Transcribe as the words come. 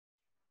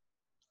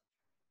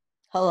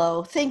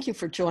Hello, thank you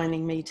for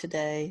joining me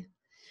today.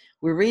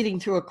 We're reading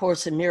through A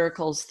Course in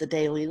Miracles, the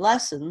daily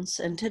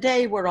lessons, and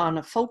today we're on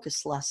a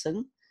focus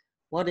lesson.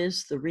 What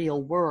is the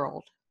real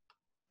world?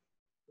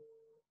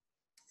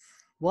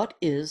 What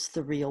is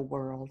the real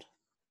world?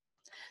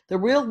 The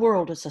real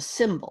world is a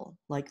symbol,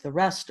 like the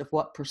rest of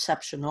what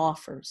perception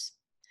offers.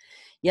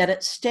 Yet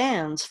it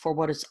stands for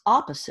what is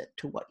opposite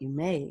to what you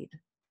made.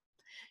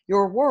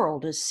 Your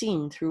world is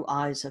seen through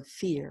eyes of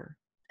fear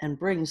and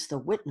brings the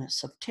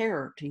witness of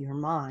terror to your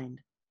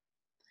mind.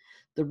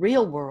 The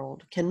real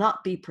world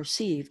cannot be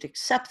perceived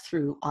except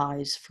through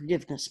eyes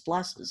forgiveness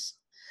blesses.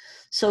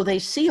 So they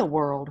see a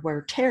world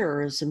where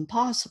terror is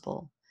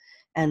impossible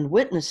and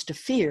witness to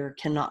fear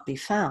cannot be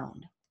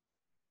found.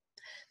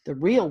 The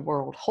real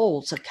world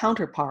holds a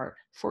counterpart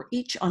for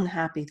each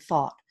unhappy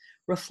thought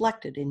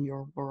reflected in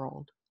your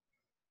world.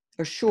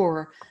 A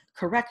sure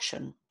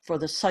correction for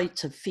the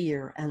sights of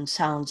fear and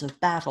sounds of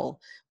battle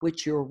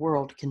which your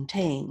world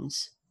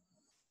contains.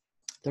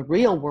 The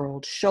real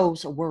world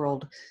shows a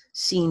world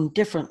seen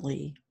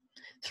differently,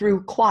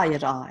 through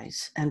quiet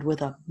eyes and with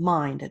a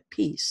mind at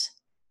peace.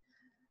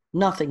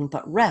 Nothing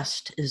but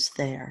rest is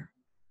there.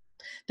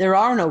 There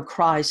are no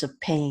cries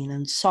of pain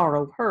and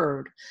sorrow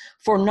heard,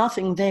 for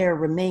nothing there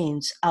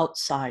remains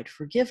outside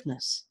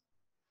forgiveness.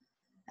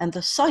 And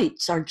the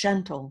sights are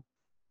gentle.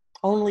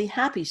 Only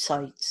happy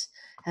sights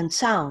and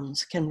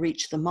sounds can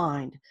reach the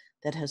mind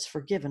that has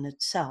forgiven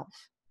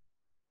itself.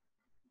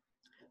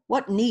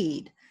 What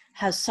need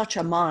has such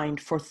a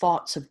mind for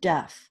thoughts of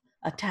death,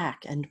 attack,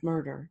 and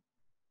murder?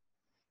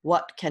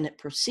 What can it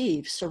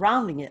perceive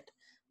surrounding it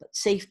but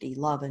safety,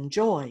 love, and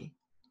joy?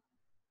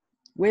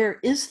 Where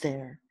is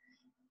there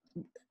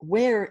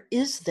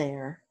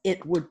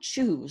it would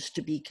choose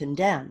to be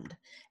condemned?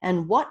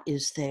 And what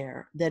is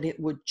there that it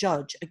would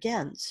judge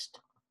against?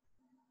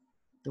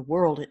 The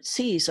world it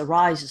sees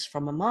arises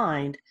from a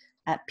mind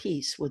at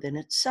peace within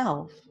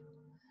itself.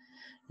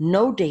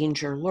 No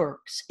danger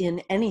lurks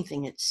in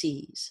anything it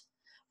sees,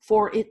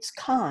 for it's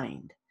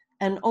kind,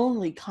 and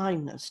only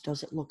kindness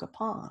does it look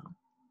upon.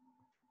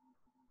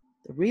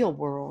 The real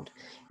world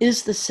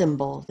is the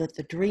symbol that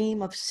the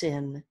dream of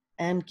sin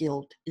and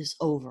guilt is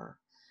over,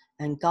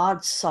 and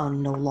God's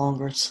Son no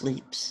longer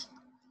sleeps.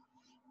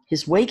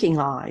 His waking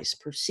eyes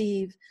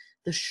perceive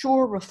the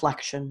sure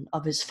reflection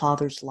of his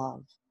Father's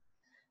love,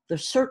 the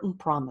certain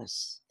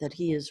promise that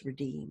he is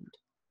redeemed.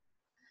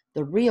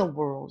 The real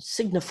world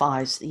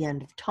signifies the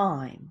end of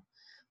time,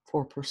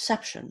 for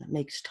perception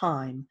makes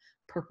time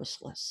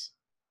purposeless.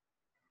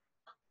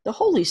 The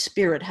Holy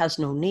Spirit has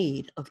no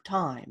need of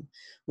time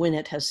when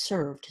it has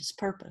served his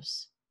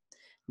purpose.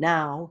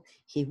 Now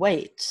he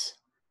waits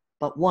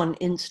but one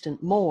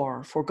instant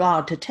more for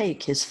God to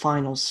take his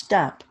final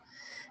step,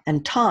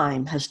 and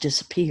time has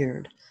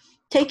disappeared,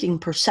 taking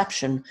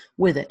perception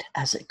with it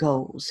as it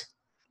goes,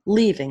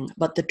 leaving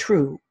but the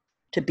true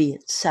to be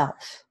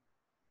itself.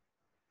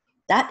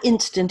 That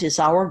instant is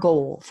our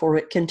goal, for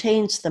it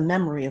contains the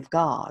memory of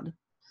God.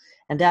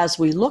 And as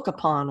we look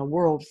upon a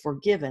world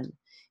forgiven,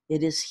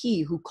 it is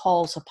he who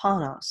calls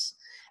upon us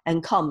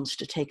and comes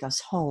to take us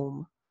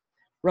home,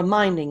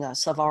 reminding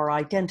us of our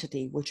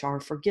identity which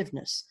our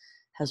forgiveness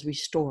has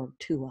restored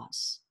to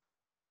us.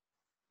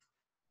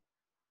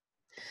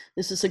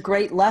 This is a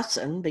great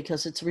lesson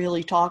because it's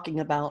really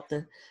talking about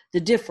the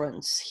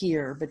difference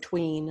here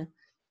between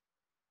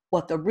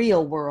what the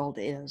real world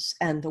is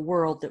and the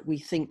world that we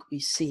think we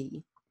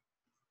see.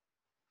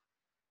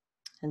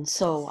 And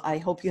so I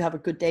hope you have a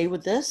good day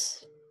with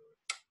this.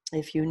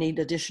 If you need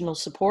additional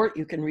support,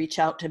 you can reach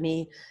out to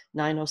me,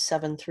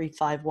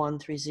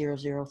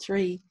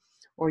 907-351-3003,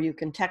 or you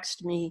can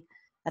text me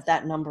at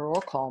that number or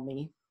call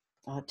me.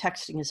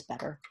 Texting is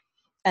better.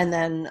 And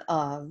then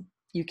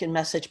you can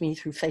message me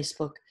through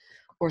Facebook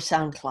or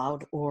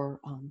SoundCloud or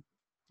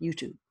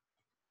YouTube.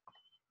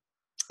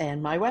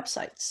 And my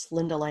websites,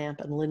 Lynda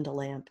Lamp and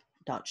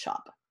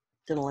lindalamp.shop,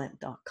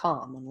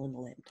 lindalamp.com and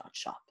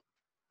lindalamp.shop.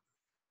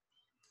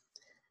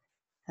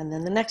 And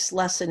then the next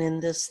lesson in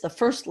this, the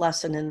first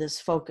lesson in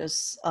this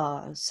focus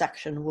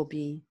section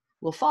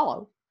will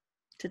follow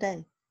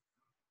today.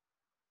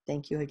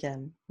 Thank you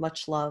again.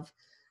 Much love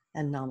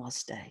and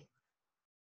namaste.